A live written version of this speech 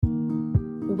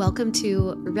Welcome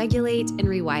to Regulate and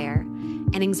Rewire,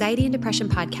 an anxiety and depression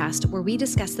podcast where we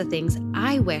discuss the things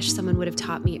I wish someone would have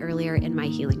taught me earlier in my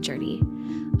healing journey.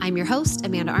 I'm your host,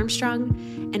 Amanda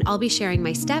Armstrong, and I'll be sharing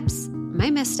my steps, my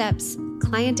missteps,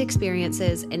 client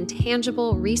experiences, and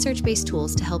tangible research-based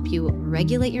tools to help you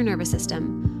regulate your nervous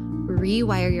system,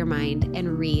 rewire your mind,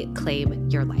 and reclaim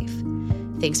your life.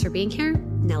 Thanks for being here.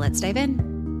 Now let's dive in.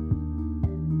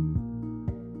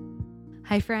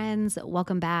 Hi, friends.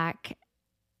 Welcome back.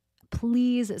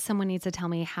 Please, someone needs to tell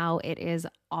me how it is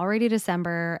already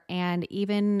December, and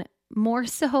even more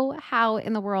so, how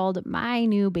in the world my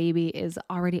new baby is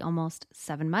already almost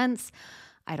 7 months.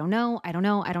 I don't know.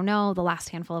 The last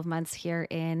handful of months here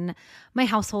in my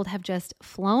household have just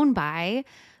flown by,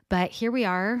 but here we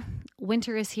are.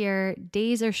 Winter is here.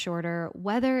 Days are shorter.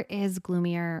 Weather is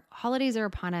gloomier. Holidays are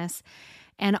upon us.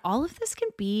 And all of this can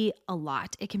be a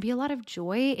lot. It can be a lot of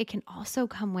joy. It can also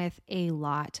come with a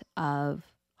lot of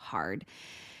hard.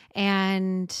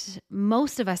 And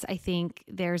most of us, I think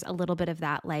there's a little bit of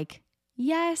that, like,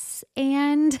 yes,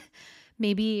 and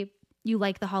maybe you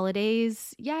like the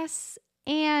holidays, yes,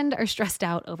 and are stressed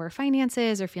out over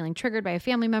finances or feeling triggered by a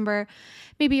family member.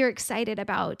 Maybe you're excited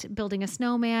about building a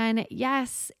snowman,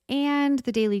 yes, and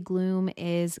the daily gloom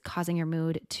is causing your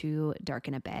mood to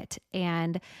darken a bit.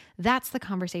 And that's the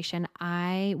conversation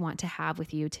I want to have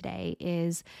with you today,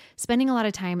 is spending a lot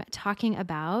of time talking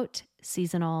about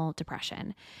seasonal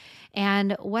depression.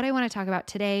 And what I want to talk about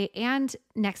today and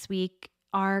next week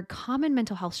are common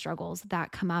mental health struggles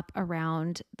that come up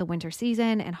around the winter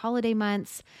season and holiday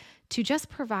months, to just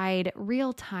provide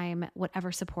real-time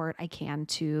whatever support I can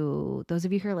to those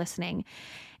of you who are listening.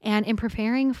 And in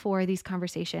preparing for these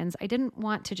conversations, I didn't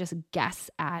want to just guess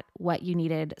at what you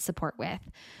needed support with.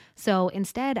 So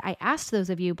instead, I asked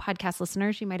those of you podcast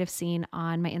listeners you might have seen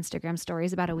on my Instagram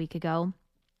stories about a week ago,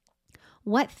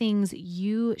 what things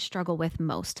you struggle with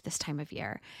most this time of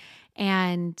year.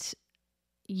 And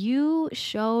you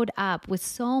showed up with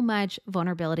so much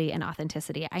vulnerability and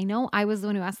authenticity. I know I was the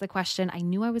one who asked the question. I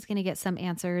knew I was going to get some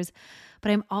answers,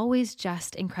 but I'm always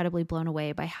just incredibly blown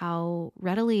away by how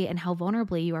readily and how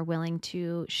vulnerably you are willing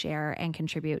to share and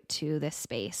contribute to this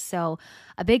space. So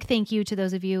a big thank you to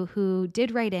those of you who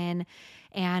did write in,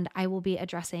 and I will be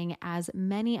addressing as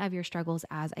many of your struggles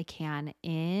as I can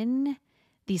in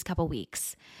these couple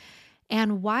weeks.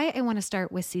 And why I want to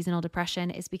start with seasonal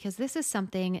depression is because this is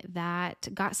something that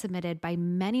got submitted by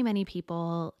many, many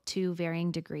people to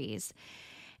varying degrees.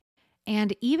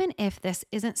 And even if this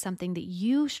isn't something that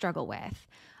you struggle with,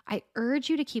 I urge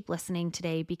you to keep listening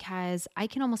today, because I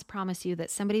can almost promise you that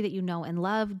somebody that you know and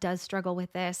love does struggle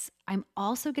with this. I'm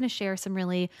also going to share some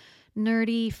really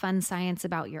nerdy, fun science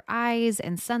about your eyes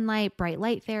and sunlight, bright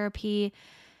light therapy,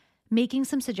 making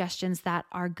some suggestions that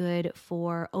are good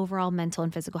for overall mental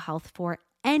and physical health for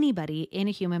anybody in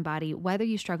a human body, whether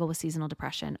you struggle with seasonal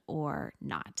depression or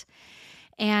not.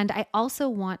 And I also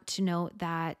want to note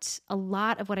that a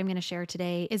lot of what I'm going to share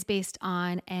today is based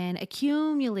on an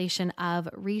accumulation of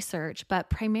research, but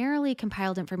primarily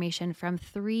compiled information from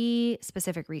 3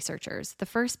 specific researchers. The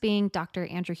first being Dr.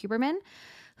 Andrew Huberman,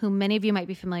 who many of you might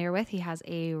be familiar with. He has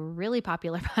a really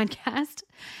popular podcast,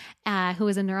 who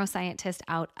is a neuroscientist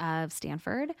out of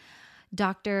Stanford.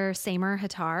 Dr. Samer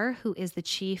Hattar, who is the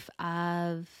chief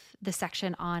of the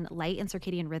section on light and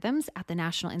circadian rhythms at the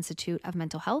National Institute of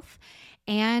Mental Health,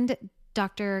 and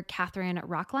Dr. Catherine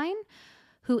Rockline,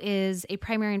 who is a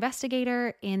primary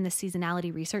investigator in the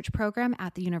seasonality research program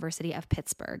at the University of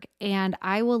Pittsburgh. And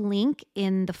I will link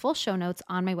in the full show notes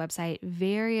on my website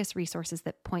various resources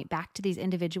that point back to these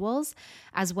individuals,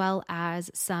 as well as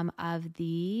some of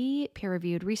the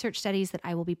peer-reviewed research studies that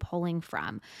I will be pulling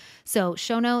from. So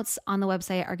show notes on the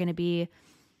website are going to be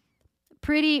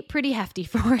pretty hefty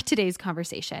for today's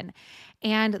conversation.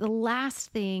 And the last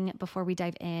thing before we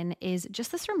dive in is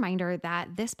just this reminder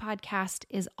that this podcast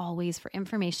is always for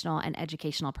informational and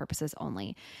educational purposes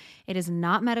only. It is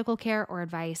not medical care or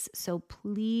advice, so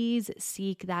please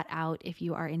seek that out if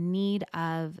you are in need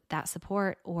of that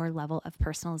support or level of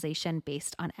personalization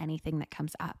based on anything that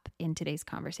comes up in today's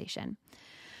conversation.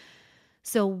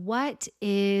 So what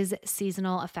is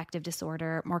seasonal affective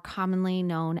disorder, more commonly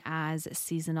known as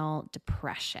seasonal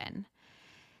depression?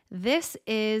 This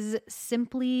is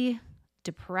simply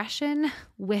depression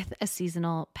with a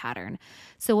seasonal pattern.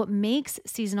 So what makes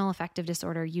seasonal affective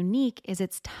disorder unique is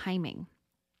its timing.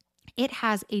 It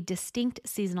has a distinct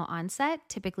seasonal onset,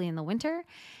 typically in the winter,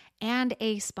 and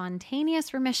a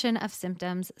spontaneous remission of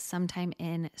symptoms sometime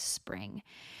in spring.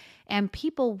 And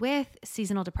people with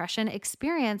seasonal depression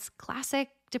experience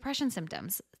classic depression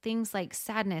symptoms, things like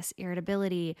sadness,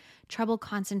 irritability, trouble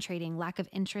concentrating, lack of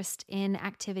interest in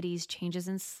activities, changes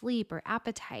in sleep or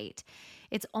appetite.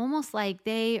 It's almost like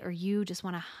they or you just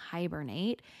want to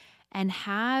hibernate and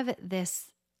have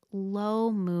this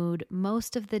low mood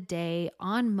most of the day,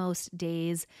 on most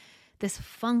days, this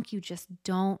funk you just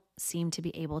don't seem to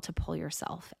be able to pull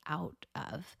yourself out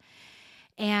of.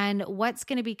 And what's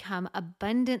going to become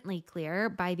abundantly clear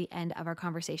by the end of our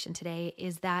conversation today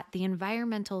is that the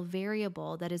environmental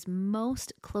variable that is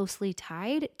most closely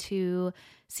tied to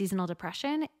seasonal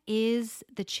depression is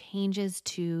the changes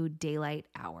to daylight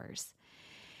hours.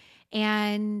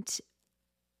 And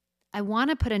I want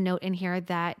to put a note in here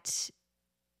that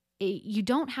you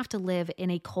don't have to live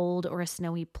in a cold or a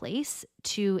snowy place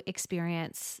to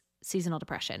experience seasonal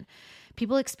depression.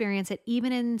 People experience it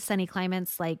even in sunny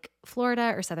climates like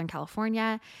Florida or Southern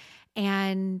California.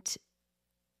 And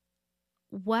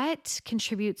what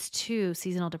contributes to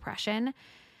seasonal depression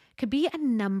could be a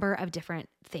number of different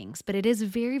things, but it is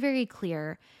very, very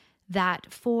clear that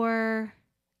for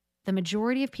the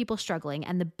majority of people struggling,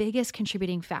 and the biggest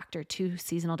contributing factor to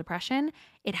seasonal depression,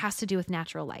 it has to do with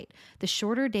natural light, the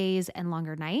shorter days and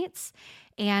longer nights.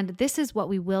 And this is what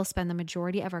we will spend the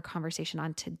majority of our conversation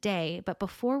on today. But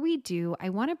before we do, I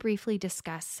want to briefly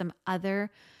discuss some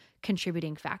other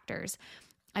contributing factors.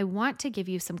 I want to give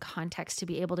you some context to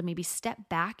be able to maybe step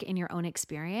back in your own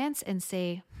experience and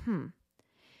say,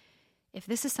 if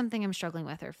this is something I'm struggling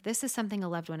with, or if this is something a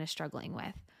loved one is struggling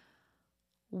with,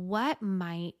 what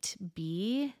might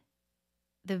be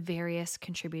the various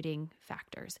contributing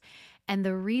factors? And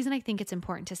the reason I think it's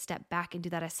important to step back and do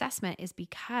that assessment is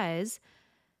because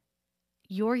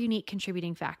your unique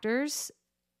contributing factors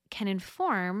can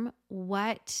inform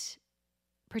what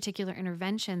particular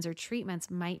interventions or treatments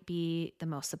might be the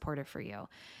most supportive for you.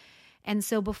 And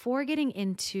so before getting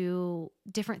into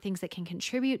different things that can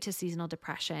contribute to seasonal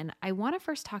depression, I want to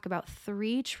first talk about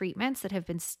 3 treatments that have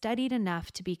been studied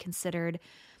enough to be considered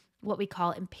what we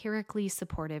call empirically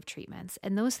supportive treatments.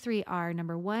 And those 3 are,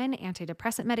 number 1,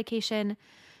 antidepressant medication,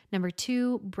 number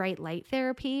 2, bright light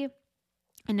therapy,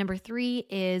 and number 3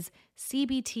 is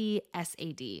CBT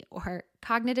SAD, or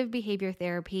cognitive behavior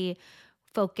therapy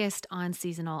focused on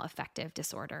seasonal affective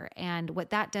disorder. And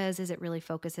what that does is it really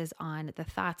focuses on the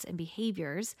thoughts and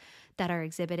behaviors that are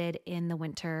exhibited in the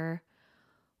winter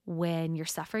when you're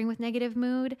suffering with negative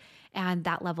mood. And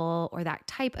that level or that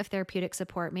type of therapeutic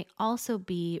support may also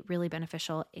be really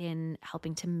beneficial in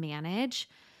helping to manage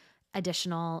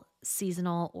additional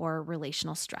seasonal or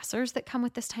relational stressors that come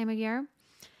with this time of year.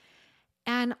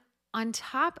 And on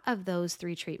top of those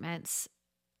 3 treatments,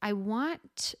 I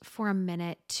want for a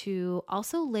minute to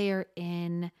also layer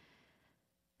in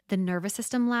the nervous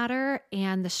system ladder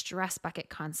and the stress bucket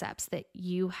concepts that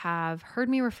you have heard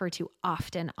me refer to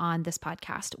often on this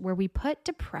podcast, where we put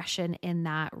depression in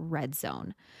that red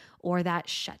zone or that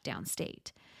shutdown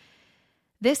state.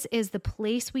 This is the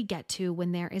place we get to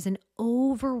when there is an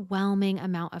overwhelming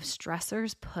amount of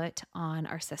stressors put on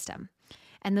our system.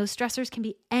 And those stressors can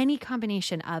be any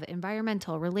combination of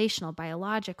environmental, relational,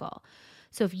 biological.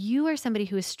 So if you are somebody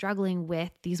who is struggling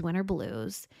with these winter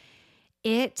blues,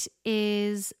 it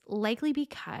is likely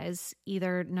because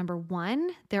either, number 1,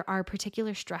 there are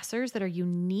particular stressors that are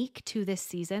unique to this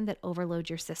season that overload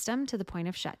your system to the point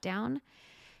of shutdown.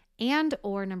 And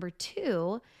or number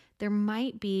 2, there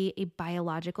might be a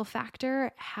biological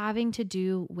factor having to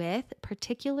do with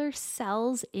particular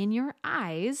cells in your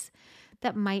eyes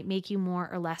that might make you more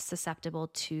or less susceptible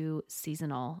to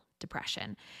seasonal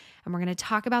depression. And we're going to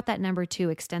talk about that number 2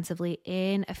 extensively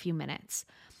in a few minutes.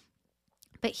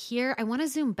 But here, I want to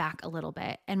zoom back a little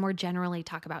bit and more generally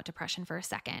talk about depression for a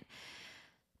second.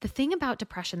 The thing about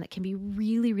depression that can be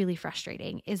really, really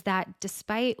frustrating is that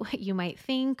despite what you might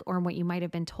think or what you might have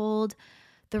been told,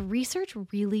 the research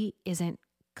really isn't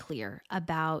clear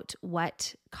about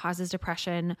what causes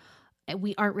depression.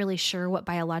 We aren't really sure what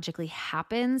biologically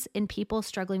happens in people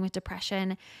struggling with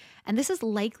depression. And this is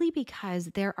likely because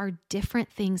there are different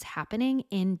things happening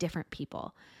in different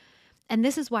people. And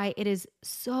this is why it is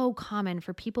so common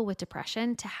for people with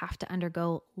depression to have to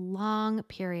undergo long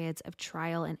periods of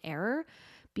trial and error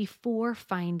before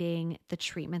finding the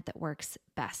treatment that works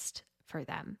best for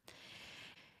them.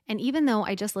 And even though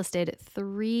I just listed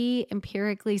 3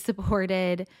 empirically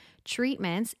supported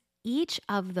treatments, each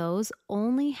of those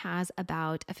only has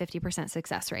about a 50%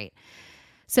 success rate.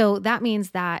 So that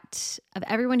means that of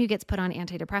everyone who gets put on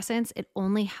antidepressants, it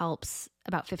only helps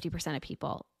about 50% of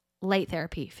people. Light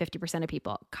therapy, 50% of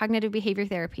people. Cognitive behavior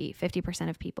therapy, 50%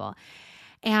 of people.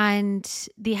 And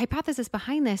the hypothesis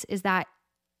behind this is that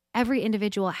every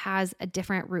individual has a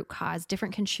different root cause,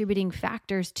 different contributing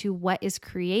factors to what is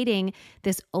creating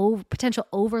this potential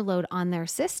overload on their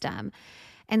system.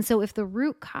 And so if the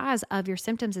root cause of your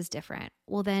symptoms is different,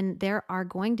 well, then there are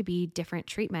going to be different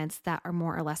treatments that are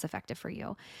more or less effective for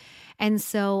you. And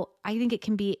so I think it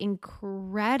can be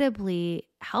incredibly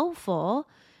helpful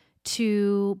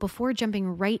to, before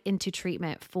jumping right into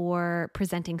treatment for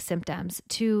presenting symptoms,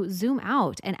 to zoom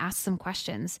out and ask some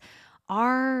questions.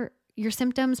 Are your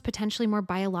symptoms potentially more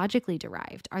biologically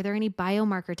derived? Are there any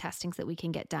biomarker testings that we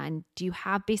can get done? Do you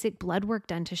have basic blood work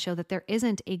done to show that there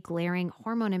isn't a glaring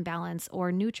hormone imbalance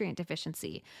or nutrient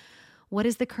deficiency? What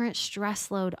is the current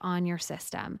stress load on your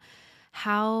system?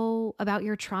 How about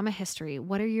your trauma history?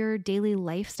 What are your daily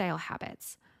lifestyle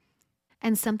habits?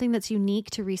 And something that's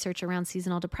unique to research around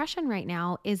seasonal depression right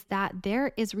now is that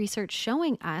there is research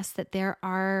showing us that there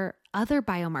are other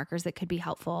biomarkers that could be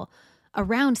helpful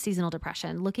around seasonal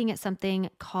depression, looking at something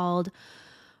called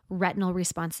retinal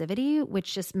responsivity,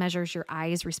 which just measures your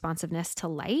eye's responsiveness to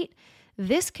light.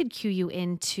 This could cue you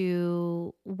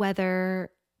into whether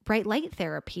bright light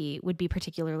therapy would be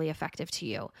particularly effective to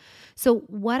you. So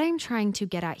what I'm trying to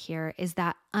get at here is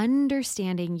that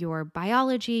understanding your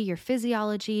biology, your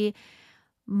physiology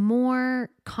more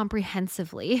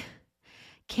comprehensively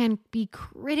can be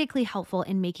critically helpful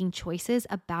in making choices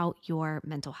about your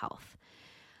mental health.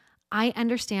 I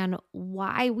understand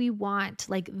why we want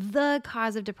the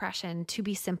cause of depression to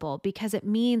be simple, because it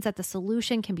means that the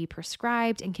solution can be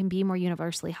prescribed and can be more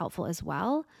universally helpful as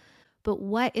well. But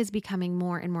what is becoming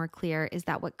more and more clear is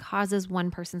that what causes one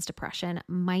person's depression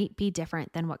might be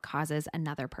different than what causes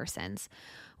another person's,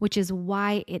 which is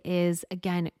why it is,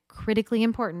 again, critically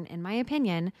important, in my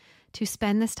opinion, to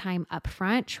spend this time up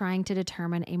front trying to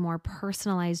determine a more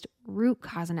personalized root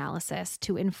cause analysis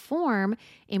to inform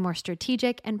a more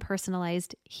strategic and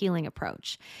personalized healing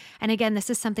approach. And again, this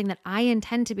is something that I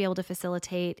intend to be able to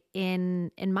facilitate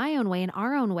in my own way, in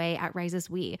our own way at Rise As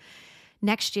We.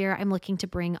 Next year, I'm looking to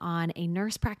bring on a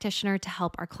nurse practitioner to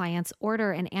help our clients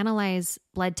order and analyze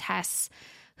blood tests,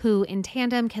 who in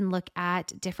tandem can look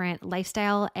at different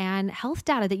lifestyle and health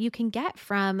data that you can get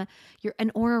from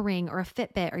an Oura Ring or a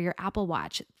Fitbit or your Apple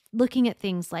Watch, looking at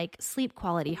things like sleep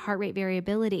quality, heart rate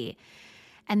variability.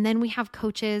 And then we have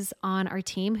coaches on our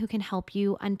team who can help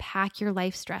you unpack your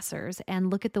life stressors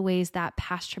and look at the ways that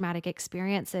past traumatic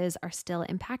experiences are still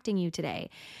impacting you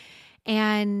today.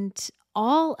 And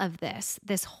all of this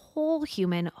whole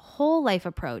human, whole life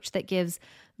approach that gives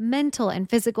mental and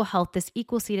physical health this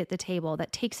equal seat at the table,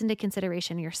 that takes into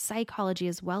consideration your psychology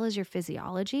as well as your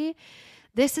physiology,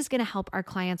 this is going to help our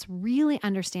clients really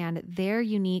understand their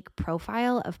unique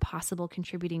profile of possible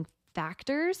contributing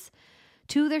factors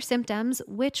to their symptoms,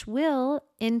 which will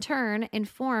in turn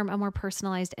inform a more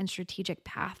personalized and strategic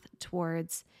path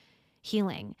towards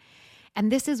healing. And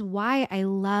this is why I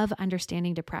love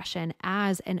understanding depression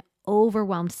as an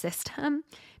overwhelmed system,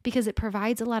 because it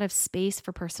provides a lot of space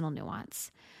for personal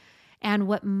nuance. And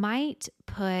what might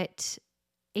put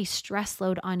a stress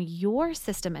load on your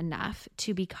system enough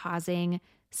to be causing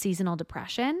seasonal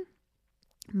depression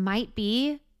might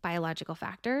be biological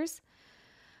factors,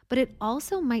 but it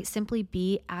also might simply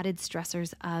be added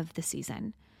stressors of the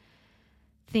season.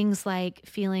 Things like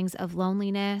feelings of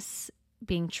loneliness,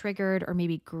 being triggered, or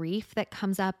maybe grief that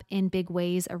comes up in big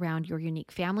ways around your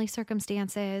unique family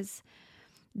circumstances.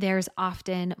 There's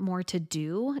often more to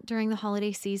do during the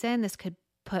holiday season. This could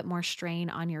put more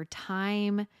strain on your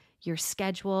time, your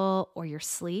schedule, or your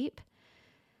sleep.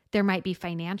 There might be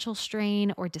financial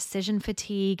strain or decision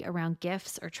fatigue around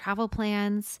gifts or travel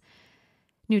plans.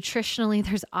 Nutritionally,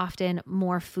 there's often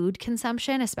more food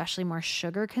consumption, especially more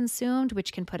sugar consumed,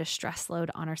 which can put a stress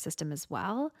load on our system as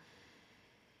well.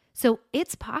 So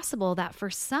it's possible that for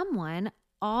someone,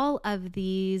 all of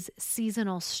these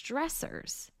seasonal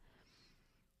stressors,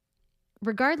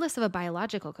 regardless of a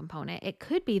biological component, it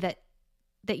could be that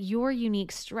your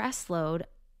unique stress load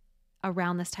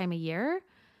around this time of year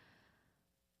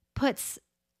puts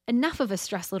enough of a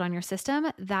stress load on your system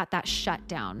that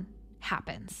shutdown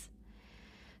happens.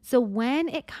 So when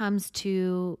it comes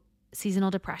to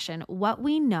seasonal depression, what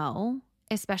we know,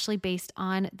 especially based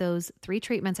on those 3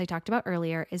 treatments I talked about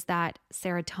earlier, is that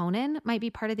serotonin might be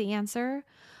part of the answer.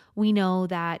 We know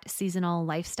that seasonal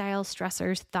lifestyle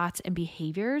stressors, thoughts, and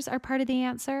behaviors are part of the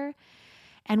answer.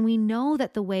 And we know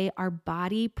that the way our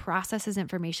body processes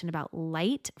information about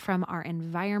light from our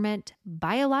environment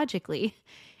biologically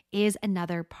is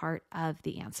another part of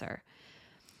the answer.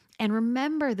 And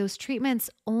remember, those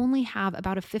treatments only have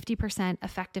about a 50%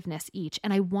 effectiveness each.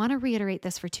 And I want to reiterate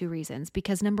this for 2 reasons.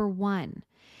 Because number one,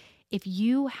 if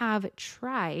you have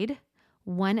tried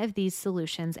one of these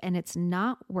solutions and it's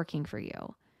not working for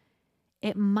you,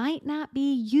 it might not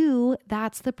be you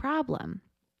that's the problem.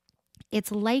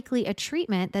 It's likely a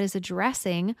treatment that is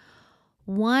addressing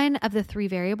one of the three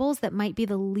variables that might be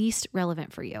the least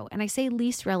relevant for you. And I say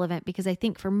least relevant because I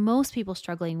think for most people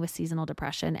struggling with seasonal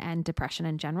depression and depression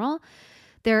in general,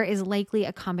 there is likely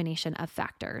a combination of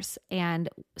factors. And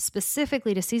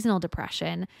specifically to seasonal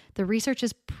depression, the research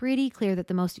is pretty clear that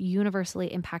the most universally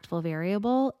impactful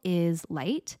variable is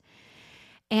light.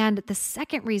 And the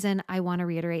second reason I want to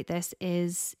reiterate this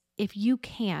is if you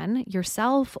can,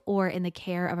 yourself or in the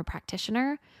care of a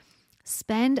practitioner,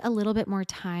 spend a little bit more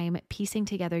time piecing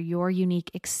together your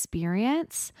unique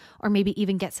experience, or maybe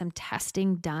even get some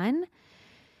testing done,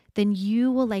 then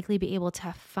you will likely be able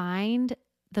to find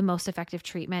the most effective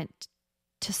treatment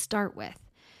to start with.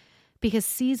 Because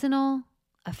seasonal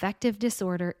affective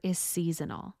disorder is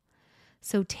seasonal.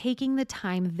 So taking the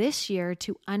time this year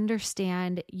to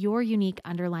understand your unique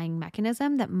underlying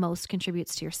mechanism that most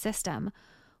contributes to your system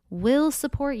will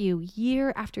support you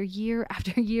year after year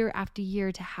after year after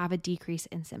year to have a decrease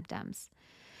in symptoms.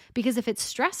 Because if it's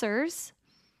stressors,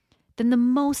 then the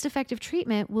most effective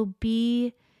treatment will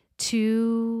be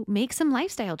to make some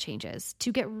lifestyle changes,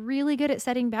 to get really good at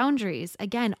setting boundaries,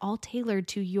 again, all tailored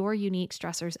to your unique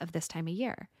stressors of this time of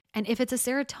year. And if it's a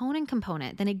serotonin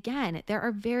component, then again, there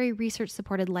are very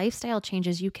research-supported lifestyle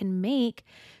changes you can make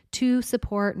to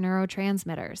support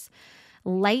neurotransmitters.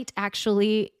 Light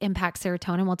actually impacts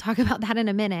serotonin. We'll talk about that in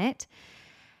a minute.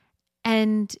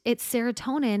 And it's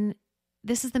serotonin.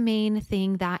 This is the main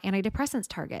thing that antidepressants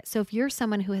target. So if you're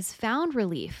someone who has found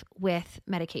relief with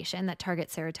medication that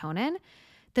targets serotonin,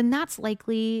 then that's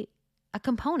likely a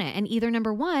component. And either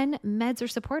number one, meds are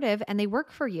supportive and they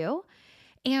work for you,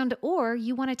 and or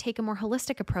you want to take a more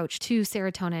holistic approach to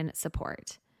serotonin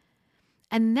support.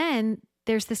 And then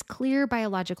there's this clear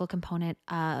biological component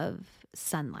of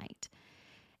sunlight.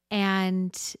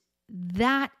 And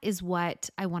that is what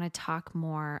I want to talk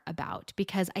more about,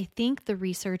 because I think the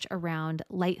research around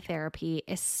light therapy,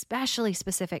 especially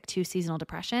specific to seasonal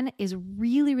depression, is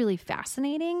really, really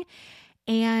fascinating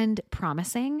and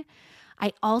promising.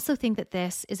 I also think that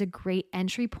this is a great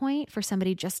entry point for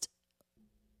somebody just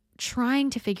trying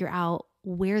to figure out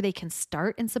where they can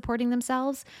start in supporting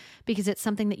themselves, because it's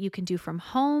something that you can do from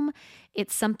home.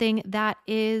 It's something that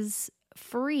is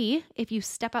free if you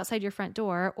step outside your front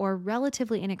door, or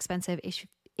relatively inexpensive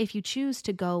if you choose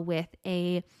to go with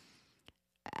a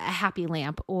happy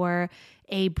lamp or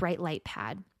a bright light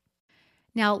pad.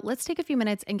 Now, let's take a few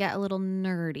minutes and get a little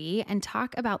nerdy and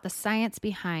talk about the science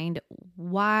behind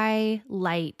why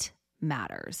light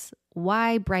matters,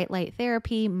 why bright light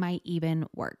therapy might even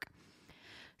work.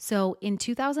 So in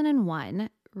 2001,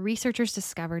 researchers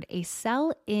discovered a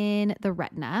cell in the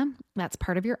retina, that's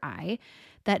part of your eye,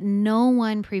 that no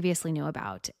one previously knew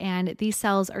about. And these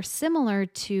cells are similar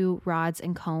to rods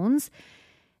and cones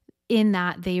in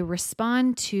that they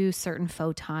respond to certain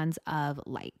photons of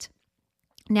light.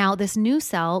 Now, this new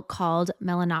cell, called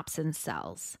melanopsin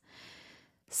cells,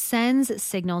 sends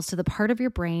signals to the part of your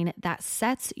brain that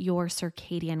sets your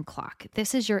circadian clock.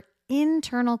 This is your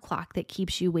internal clock that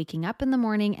keeps you waking up in the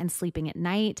morning and sleeping at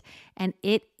night, and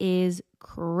it is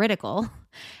critical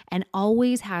and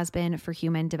always has been for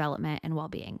human development and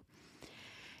well-being.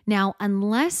 Now,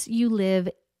 unless you live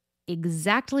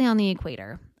exactly on the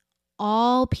equator,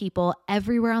 all people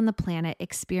everywhere on the planet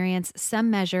experience some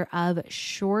measure of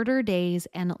shorter days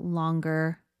and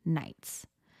longer nights.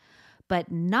 But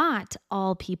not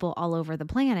all people all over the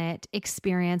planet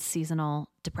experience seasonal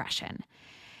depression.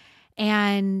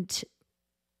 And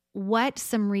what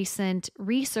some recent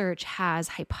research has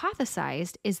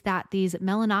hypothesized is that these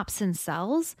melanopsin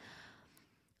cells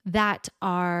that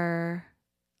are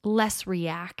less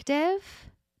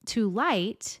reactive to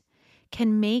light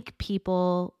can make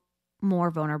people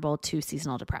more vulnerable to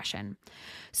seasonal depression.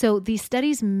 So these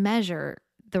studies measure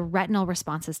the retinal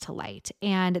responses to light.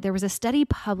 And there was a study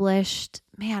published,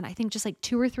 I think just like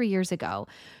 2 or 3 years ago,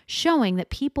 showing that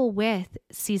people with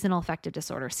seasonal affective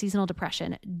disorder, seasonal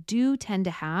depression, do tend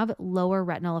to have lower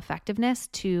retinal effectiveness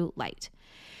to light.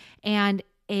 And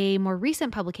a more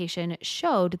recent publication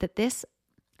showed that this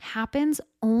happens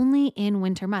only in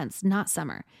winter months, not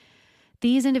summer.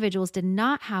 These individuals did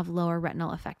not have lower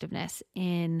retinal effectiveness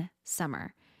in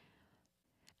summer.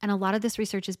 And a lot of this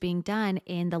research is being done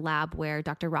in the lab where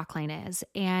Dr. Rockline is.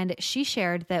 And she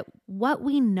shared that what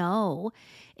we know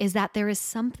is that there is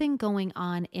something going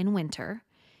on in winter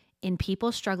in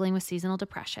people struggling with seasonal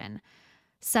depression,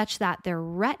 such that their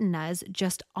retinas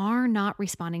just are not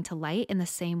responding to light in the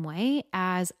same way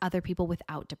as other people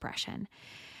without depression.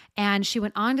 And she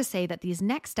went on to say that these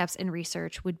next steps in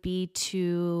research would be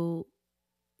to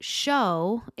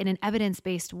show in an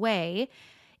evidence-based way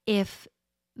if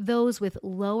those with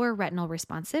lower retinal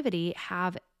responsivity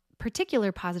have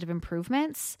particular positive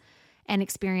improvements and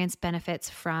experience benefits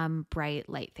from bright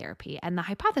light therapy. And the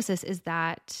hypothesis is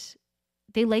that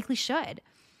they likely should.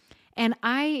 And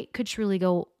I could truly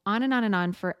go on and on and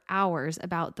on for hours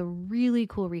about the really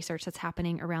cool research that's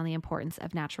happening around the importance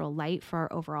of natural light for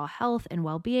our overall health and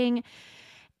well-being.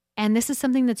 And this is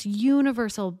something that's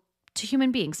universal to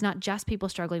human beings, not just people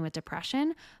struggling with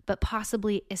depression, but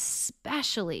possibly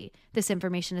especially this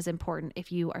information is important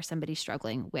if you are somebody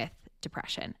struggling with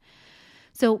depression.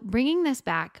 So bringing this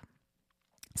back,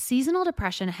 seasonal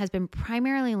depression has been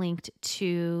primarily linked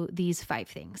to these 5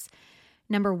 things.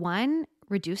 Number 1,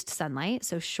 reduced sunlight.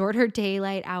 So shorter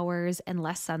daylight hours and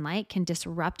less sunlight can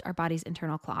disrupt our body's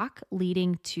internal clock,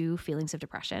 leading to feelings of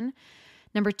depression.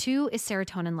 Number 2 is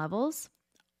serotonin levels.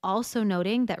 Also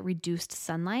noting that reduced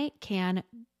sunlight can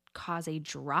cause a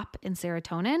drop in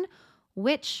serotonin,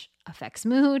 which affects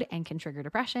mood and can trigger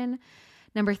depression.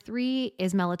 Number 3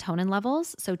 is melatonin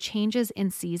levels. So changes in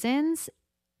seasons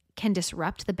can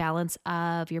disrupt the balance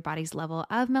of your body's level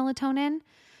of melatonin.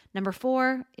 Number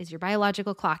 4 is your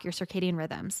biological clock, your circadian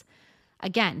rhythms.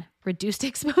 Again, reduced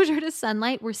exposure to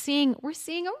sunlight. We're seeing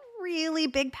a really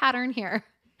big pattern here.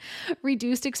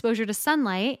 Reduced exposure to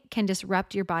sunlight can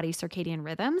disrupt your body's circadian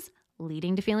rhythms,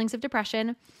 leading to feelings of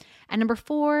depression. And number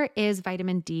 4 is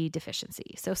vitamin D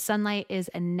deficiency. So sunlight is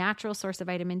a natural source of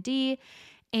vitamin D,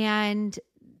 and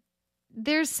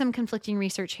there's some conflicting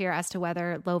research here as to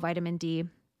whether low vitamin D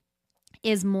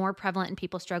is more prevalent in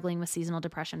people struggling with seasonal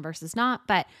depression versus not,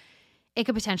 but it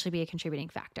could potentially be a contributing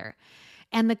factor.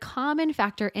 And the common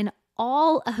factor in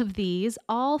all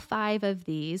 5 of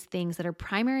these things that are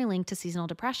primarily linked to seasonal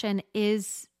depression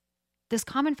is this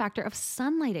common factor of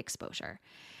sunlight exposure.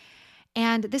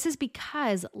 And this is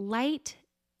because light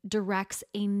directs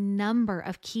a number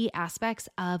of key aspects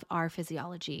of our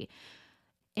physiology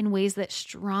in ways that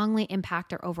strongly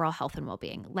impact our overall health and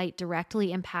well-being. Light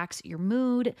directly impacts your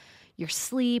mood, your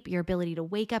sleep, your ability to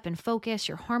wake up and focus,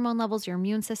 your hormone levels, your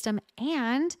immune system,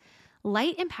 and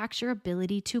light impacts your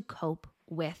ability to cope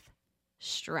with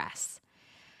stress.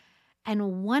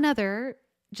 And one other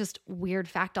just weird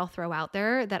fact I'll throw out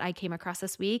there that I came across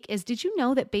this week is, did you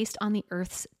know that based on the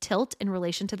Earth's tilt in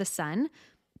relation to the sun,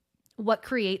 what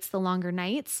creates the longer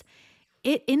nights,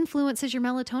 it influences your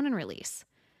melatonin release?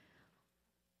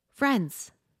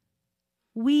 Friends,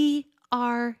 we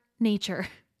are nature.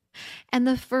 And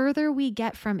the further we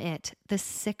get from it, the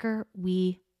sicker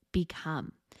we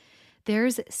become.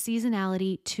 There's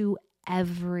seasonality to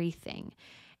everything.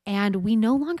 And we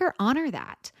no longer honor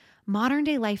that. Modern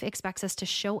day life expects us to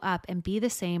show up and be the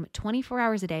same 24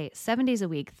 hours a day, 7 days a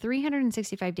week,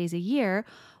 365 days a year,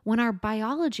 when our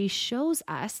biology shows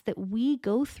us that we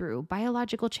go through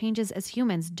biological changes as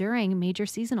humans during major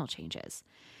seasonal changes.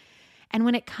 And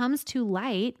when it comes to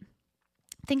light,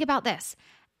 think about this.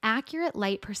 Accurate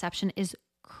light perception is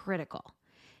critical.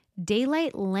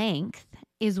 Daylight length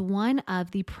is one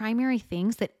of the primary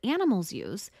things that animals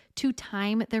use to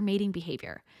time their mating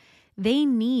behavior. They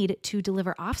need to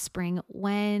deliver offspring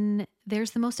when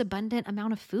there's the most abundant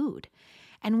amount of food.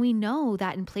 And we know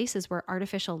that in places where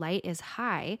artificial light is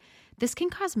high, this can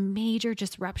cause major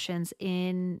disruptions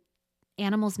in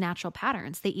animals' natural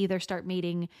patterns. They either start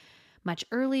mating much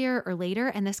earlier or later,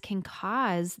 and this can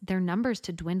cause their numbers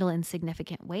to dwindle in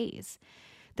significant ways.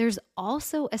 There's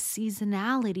also a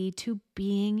seasonality to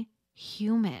being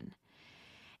human.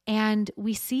 And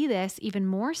we see this even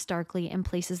more starkly in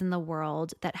places in the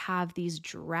world that have these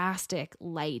drastic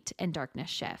light and darkness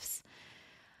shifts.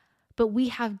 But we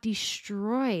have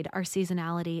destroyed our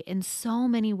seasonality in so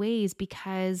many ways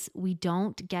because we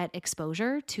don't get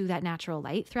exposure to that natural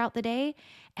light throughout the day,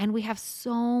 and we have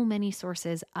so many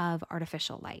sources of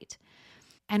artificial light.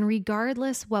 And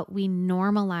regardless what we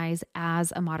normalize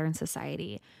as a modern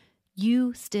society,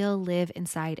 you still live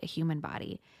inside a human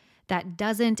body that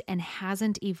doesn't and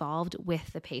hasn't evolved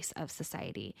with the pace of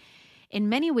society. In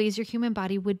many ways, your human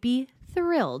body would be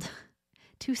thrilled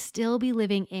to still be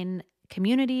living in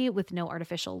community with no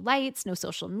artificial lights, no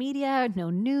social media, no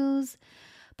news.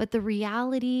 But the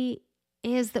reality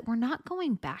is that we're not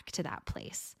going back to that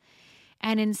place.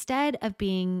 And instead of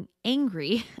being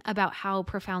angry about how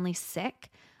profoundly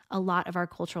sick a lot of our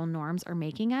cultural norms are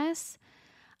making us,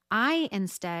 I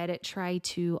instead try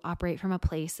to operate from a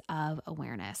place of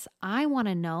awareness. I want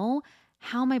to know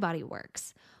how my body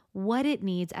works, what it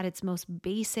needs at its most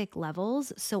basic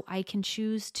levels, so I can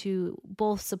choose to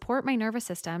both support my nervous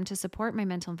system, to support my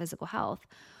mental and physical health,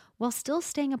 while still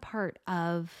staying a part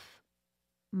of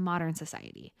modern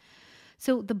society.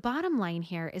 So the bottom line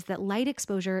here is that light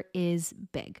exposure is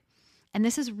big. And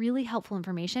this is really helpful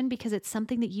information because it's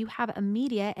something that you have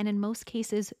immediate and in most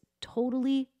cases,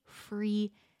 totally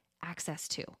free access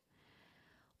to.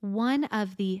 One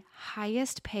of the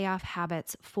highest payoff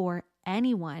habits for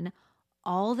anyone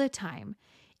all the time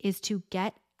is to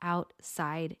get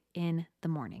outside in the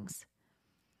mornings.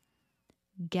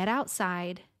 Get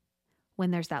outside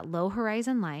when there's that low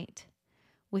horizon light,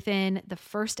 within the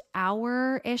first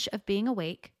hour-ish of being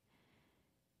awake,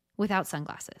 without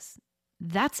sunglasses.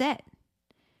 That's it.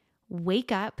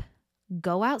 Wake up,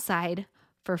 go outside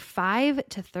for 5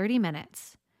 to 30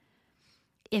 minutes.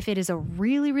 If it is a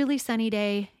really, really sunny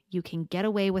day, you can get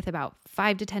away with about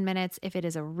 5 to 10 minutes. If it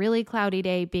is a really cloudy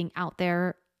day, being out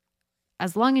there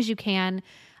as long as you can,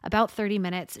 about 30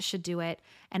 minutes should do it.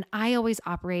 And I always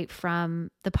operate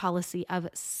from the policy of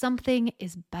something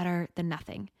is better than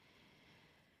nothing.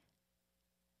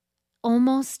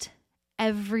 Almost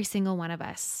every single one of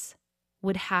us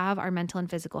would have our mental and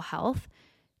physical health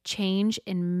change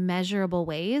in measurable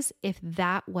ways if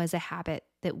that was a habit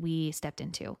that we stepped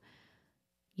into.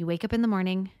 You wake up in the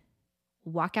morning,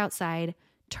 walk outside,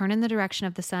 turn in the direction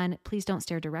of the sun. Please don't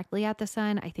stare directly at the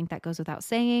sun. I think that goes without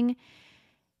saying.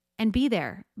 And be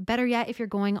there. Better yet, if you're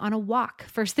going on a walk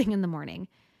first thing in the morning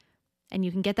and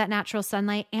you can get that natural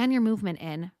sunlight and your movement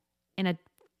in a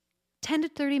 10 to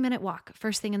 30 minute walk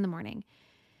first thing in the morning.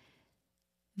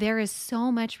 There is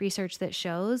so much research that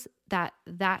shows that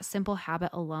that simple habit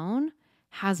alone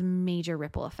has major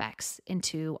ripple effects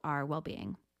into our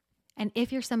well-being. And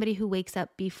if you're somebody who wakes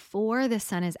up before the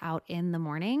sun is out in the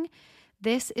morning,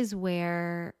 this is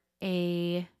where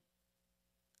a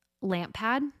lamp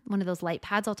pad, one of those light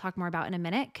pads I'll talk more about in a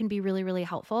minute, can be really, really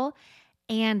helpful.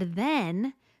 And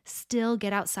then still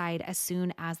get outside as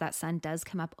soon as that sun does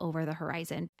come up over the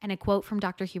horizon. And a quote from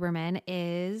Dr. Huberman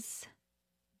is,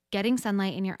 "Getting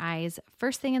sunlight in your eyes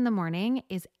first thing in the morning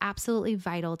is absolutely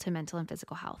vital to mental and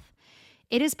physical health.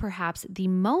 It is perhaps the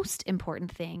most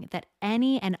important thing that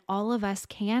any and all of us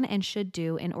can and should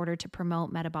do in order to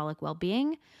promote metabolic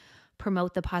well-being,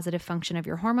 promote the positive function of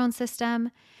your hormone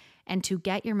system, and to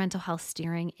get your mental health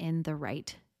steering in the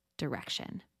right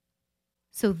direction."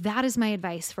 So that is my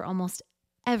advice for almost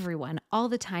everyone, all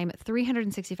the time,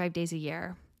 365 days a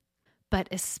year, but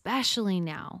especially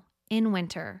now in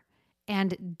winter,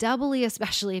 and doubly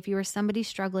especially if you are somebody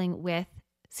struggling with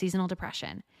seasonal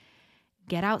depression.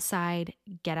 Get outside,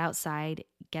 get outside,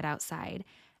 get outside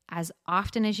as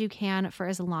often as you can for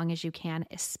as long as you can,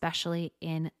 especially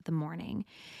in the morning.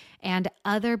 And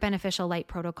other beneficial light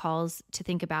protocols to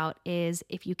think about is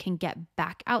if you can get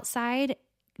back outside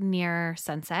near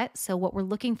sunset. So what we're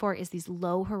looking for is these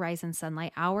low horizon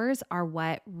sunlight hours are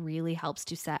what really helps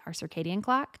to set our circadian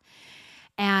clock.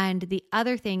 And the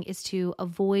other thing is to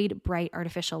avoid bright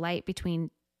artificial light between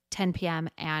 10 p.m.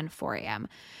 and 4 a.m.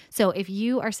 So if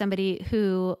you are somebody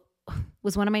who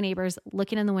was one of my neighbors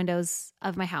looking in the windows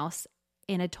of my house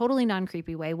in a totally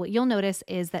non-creepy way, what you'll notice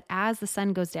is that as the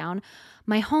sun goes down,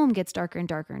 my home gets darker and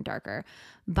darker and darker.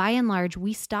 By and large,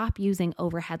 we stop using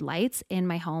overhead lights in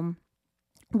my home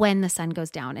when the sun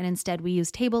goes down. And instead we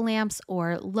use table lamps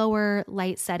or lower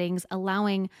light settings,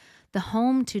 allowing the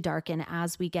home to darken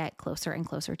as we get closer and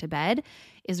closer to bed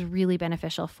is really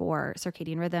beneficial for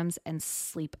circadian rhythms and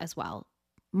sleep as well.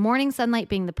 Morning sunlight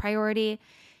being the priority.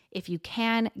 If you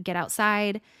can, get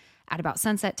outside at about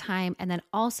sunset time. And then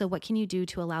also, what can you do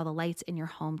to allow the lights in your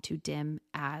home to dim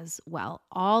as well?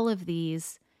 All of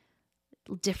these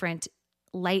different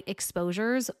light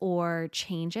exposures or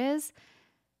changes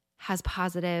has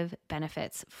positive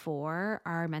benefits for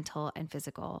our mental and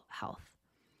physical health.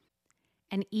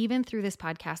 And even through this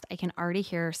podcast, I can already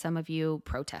hear some of you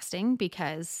protesting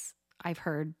because I've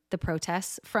heard the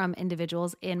protests from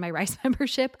individuals in my Rise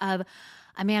membership of,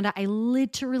 "Amanda, I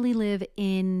literally live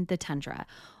in the tundra,"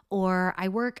 or "I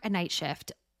work a night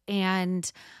shift and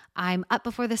I'm up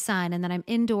before the sun and then I'm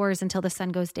indoors until the sun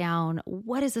goes down.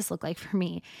 What does this look like for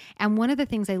me?" And one of the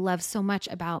things I love so much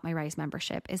about my Rise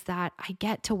membership is that I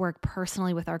get to work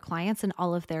personally with our clients and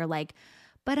all of their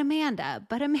but Amanda,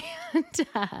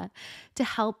 to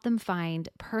help them find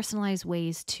personalized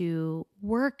ways to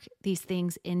work these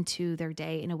things into their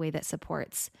day in a way that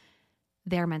supports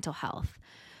their mental health.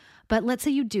 But let's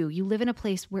say you live in a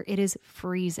place where it is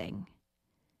freezing.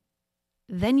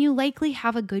 Then you likely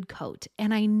have a good coat.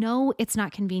 And I know it's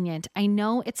not convenient. I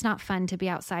know it's not fun to be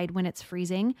outside when it's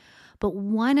freezing, but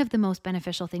one of the most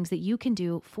beneficial things that you can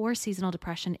do for seasonal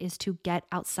depression is to get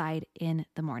outside in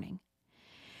the morning.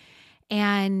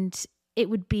 And it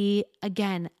would be,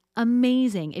 again,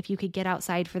 amazing if you could get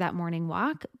outside for that morning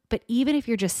walk. But even if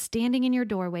you're just standing in your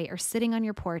doorway or sitting on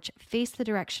your porch, face the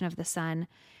direction of the sun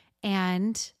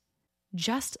and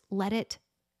just let it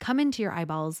come into your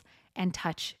eyeballs and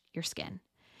touch your skin.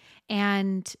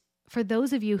 And for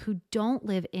those of you who don't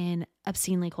live in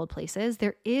obscenely cold places,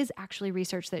 there is actually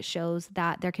research that shows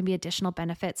that there can be additional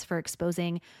benefits for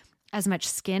exposing as much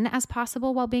skin as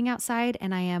possible while being outside.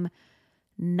 And I am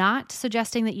not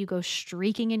suggesting that you go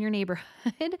streaking in your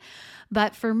neighborhood,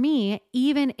 but for me,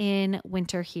 even in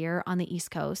winter here on the East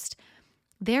Coast,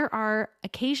 there are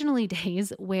occasionally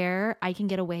days where I can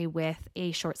get away with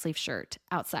a short sleeve shirt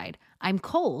outside. I'm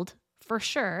cold for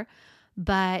sure,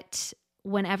 but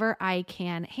whenever I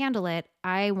can handle it,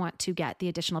 I want to get the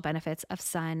additional benefits of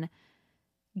sun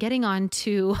getting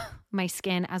onto my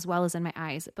skin as well as in my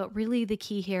eyes. But really the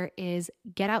key here is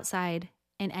get outside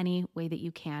in any way that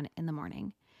you can in the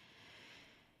morning.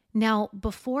 Now,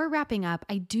 before wrapping up,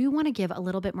 I do want to give a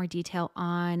little bit more detail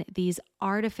on these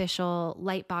artificial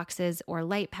light boxes or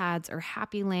light pads or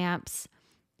happy lamps,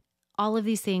 all of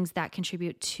these things that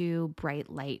contribute to bright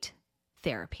light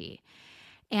therapy.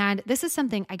 And this is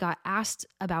something I got asked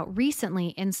about recently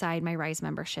inside my Rise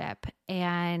membership.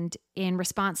 And in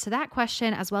response to that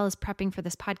question, as well as prepping for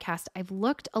this podcast, I've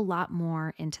looked a lot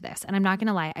more into this. And I'm not going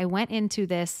to lie, I went into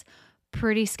this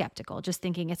pretty skeptical, just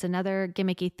thinking it's another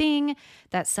gimmicky thing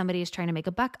that somebody is trying to make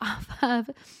a buck off of.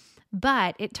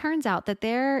 But it turns out that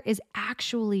there is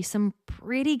actually some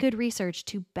pretty good research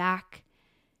to back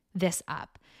this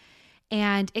up.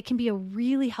 And it can be a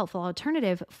really helpful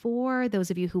alternative for those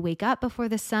of you who wake up before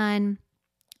the sun,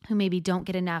 who maybe don't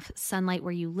get enough sunlight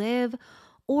where you live,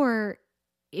 or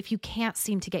if you can't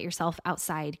seem to get yourself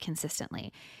outside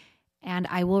consistently. And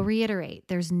I will reiterate,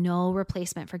 there's no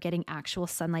replacement for getting actual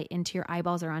sunlight into your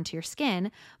eyeballs or onto your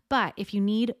skin. But if you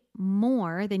need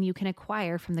more than you can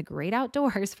acquire from the great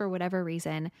outdoors for whatever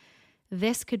reason,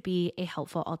 this could be a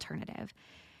helpful alternative.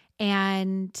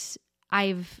 And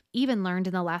I've even learned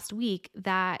in the last week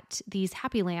that these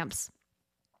happy lamps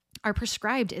are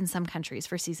prescribed in some countries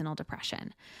for seasonal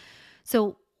depression.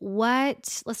 So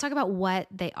let's talk about what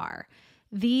they are.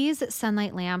 These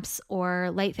sunlight lamps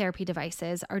or light therapy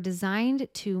devices are designed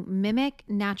to mimic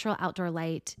natural outdoor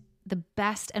light the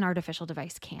best an artificial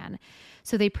device can.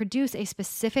 So they produce a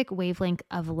specific wavelength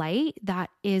of light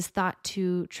that is thought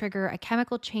to trigger a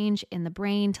chemical change in the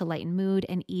brain to lighten mood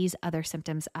and ease other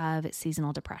symptoms of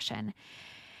seasonal depression.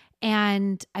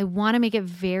 And I want to make it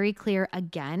very clear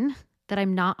again that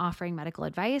I'm not offering medical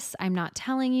advice. I'm not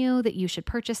telling you that you should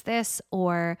purchase this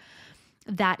or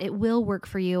that it will work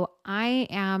for you. I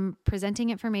am presenting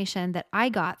information that I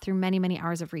got through many, many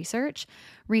hours of research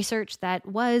that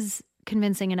was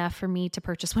convincing enough for me to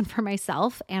purchase one for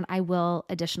myself. And I will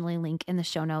additionally link in the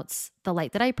show notes the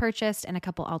light that I purchased and a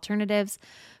couple alternatives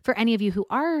for any of you who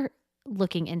are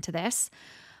looking into this.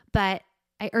 But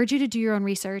I urge you to do your own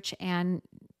research and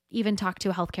even talk to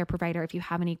a healthcare provider if you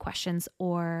have any questions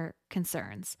or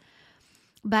concerns.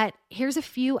 But here's a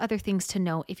few other things to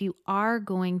note if you are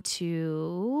going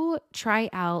to try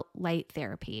out light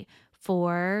therapy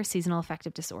for seasonal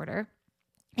affective disorder.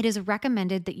 It is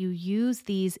recommended that you use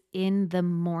these in the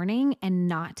morning and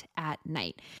not at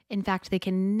night. In fact, they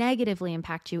can negatively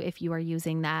impact you if you are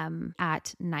using them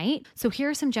at night. So here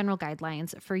are some general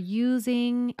guidelines for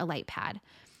using a light pad.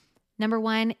 Number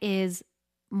one is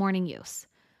morning use.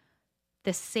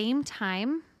 The same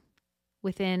time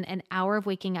within an hour of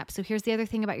waking up. So here's the other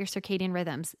thing about your circadian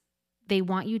rhythms. They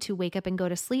want you to wake up and go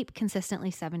to sleep consistently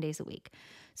 7 days a week.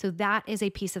 So that is a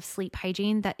piece of sleep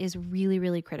hygiene that is really,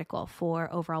 really critical for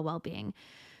overall well-being.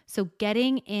 So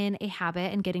getting in a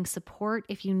habit and getting support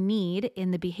if you need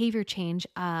in the behavior change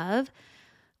of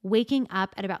waking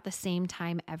up at about the same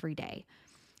time every day.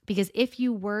 Because if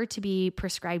you were to be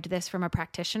prescribed this from a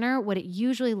practitioner, what it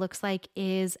usually looks like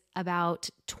is about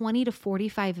 20 to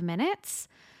 45 minutes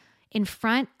in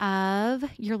front of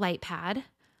your light pad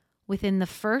within the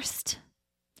first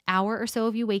hour or so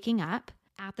of you waking up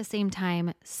at the same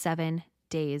time, 7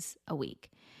 days a week.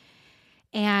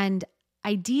 And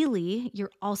ideally,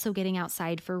 you're also getting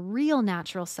outside for real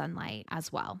natural sunlight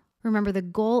as well. Remember, the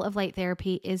goal of light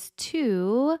therapy is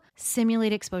to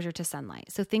simulate exposure to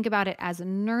sunlight. So think about it as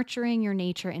nurturing your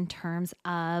nature in terms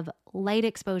of light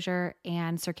exposure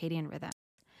and circadian rhythm.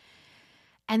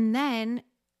 And then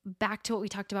back to what we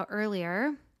talked about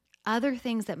earlier, other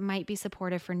things that might be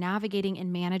supportive for navigating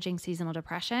and managing seasonal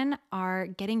depression are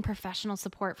getting professional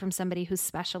support from somebody who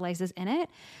specializes in it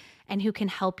and who can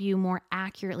help you more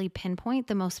accurately pinpoint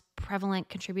the most prevalent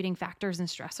contributing factors and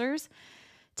stressors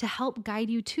to help guide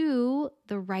you to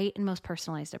the right and most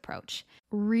personalized approach.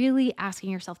 Really asking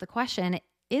yourself the question,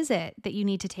 is it that you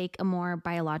need to take a more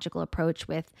biological approach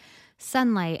with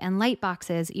sunlight and light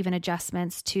boxes, even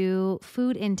adjustments to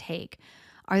food intake?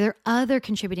 Are there other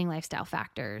contributing lifestyle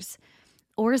factors?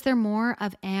 Or is there more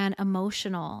of an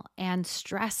emotional and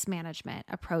stress management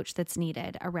approach that's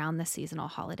needed around the seasonal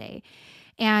holiday?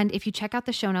 And if you check out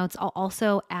the show notes, I'll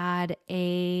also add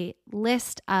a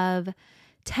list of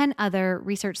 10 other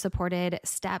research-supported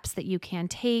steps that you can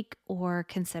take or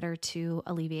consider to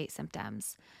alleviate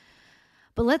symptoms.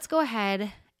 But let's go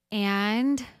ahead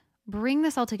and bring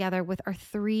this all together with our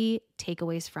 3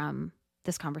 takeaways from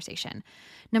this conversation.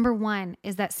 Number 1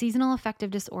 is that seasonal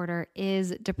affective disorder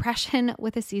is depression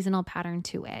with a seasonal pattern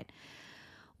to it,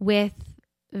 with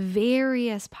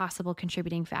various possible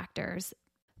contributing factors.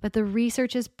 But the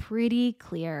research is pretty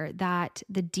clear that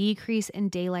the decrease in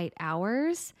daylight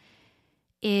hours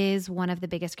is one of the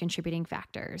biggest contributing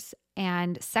factors.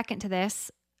 And second to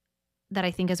this, that I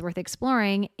think is worth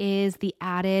exploring, is the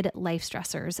added life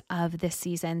stressors of this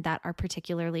season that are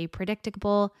particularly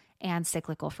predictable and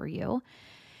cyclical for you.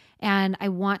 And I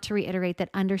want to reiterate that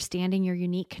understanding your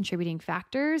unique contributing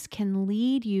factors can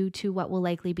lead you to what will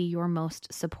likely be your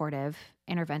most supportive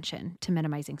intervention to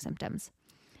minimizing symptoms.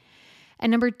 And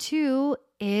number 2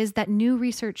 is that new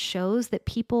research shows that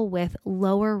people with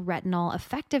lower retinal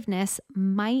effectiveness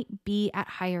might be at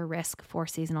higher risk for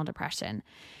seasonal depression.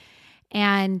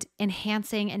 And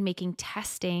enhancing and making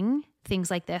testing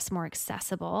things like this more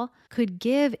accessible could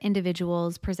give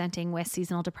individuals presenting with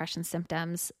seasonal depression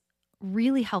symptoms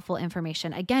really helpful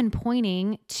information, again,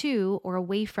 pointing to or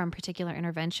away from particular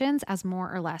interventions as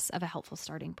more or less of a helpful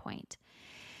starting point.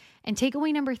 And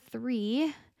takeaway number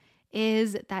 3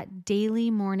 is that daily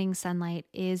morning sunlight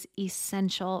is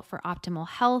essential for optimal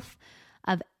health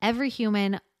of every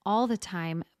human all the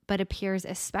time, but appears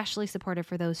especially supportive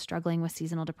for those struggling with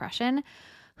seasonal depression,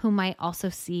 who might also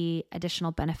see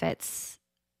additional benefits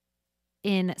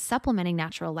in supplementing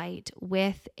natural light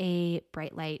with a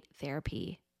bright light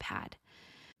therapy pad.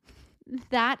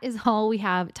 That is all we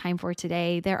have time for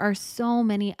today. There are so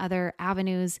many other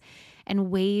avenues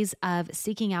and ways of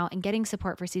seeking out and getting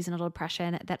support for seasonal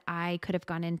depression that I could have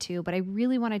gone into, but I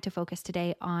really wanted to focus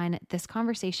today on this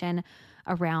conversation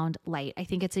around light. I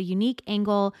think it's a unique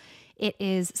angle. It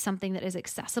is something that is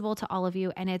accessible to all of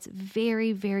you, and it's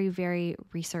very, very, very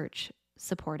research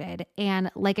supported.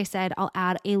 And like I said, I'll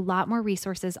add a lot more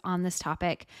resources on this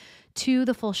topic to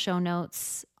the full show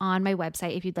notes on my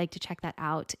website if you'd like to check that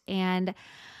out. And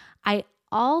I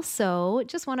also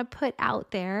just want to put out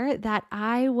there that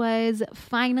I was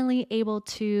finally able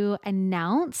to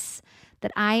announce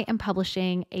that I am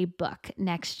publishing a book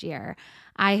next year.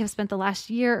 I have spent the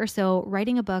last year or so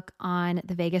writing a book on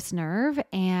the vagus nerve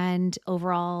and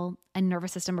overall a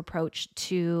nervous system approach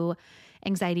to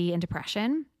anxiety and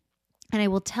depression. And I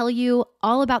will tell you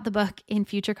all about the book in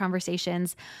future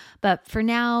conversations. But for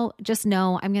now, just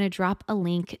know I'm going to drop a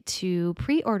link to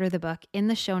pre-order the book in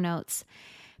the show notes,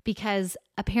 because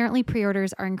apparently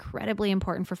pre-orders are incredibly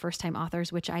important for first-time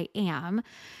authors, which I am.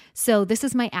 So this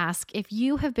is my ask. If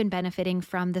you have been benefiting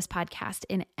from this podcast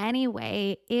in any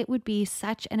way, it would be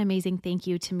such an amazing thank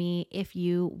you to me if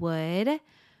you would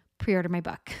pre-order my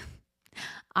book.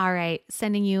 All right,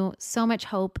 sending you so much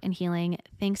hope and healing.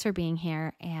 Thanks for being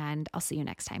here, and I'll see you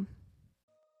next time.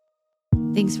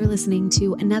 Thanks for listening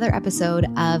to another episode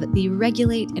of the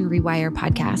Regulate and Rewire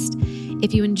podcast.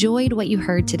 If you enjoyed what you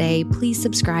heard today, please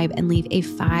subscribe and leave a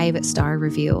 5-star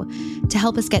review to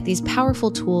help us get these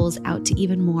powerful tools out to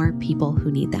even more people who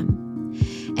need them.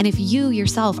 And if you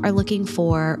yourself are looking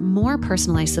for more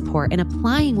personalized support in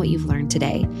applying what you've learned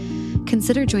today,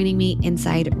 consider joining me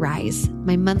inside Rise,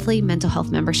 my monthly mental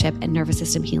health membership and nervous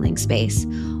system healing space,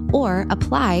 or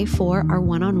apply for our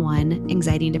one-on-one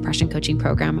anxiety and depression coaching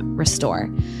program, Restore.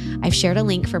 I've shared a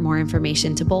link for more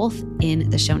information to both in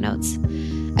the show notes.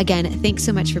 Again, thanks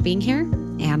so much for being here,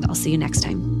 and I'll see you next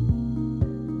time.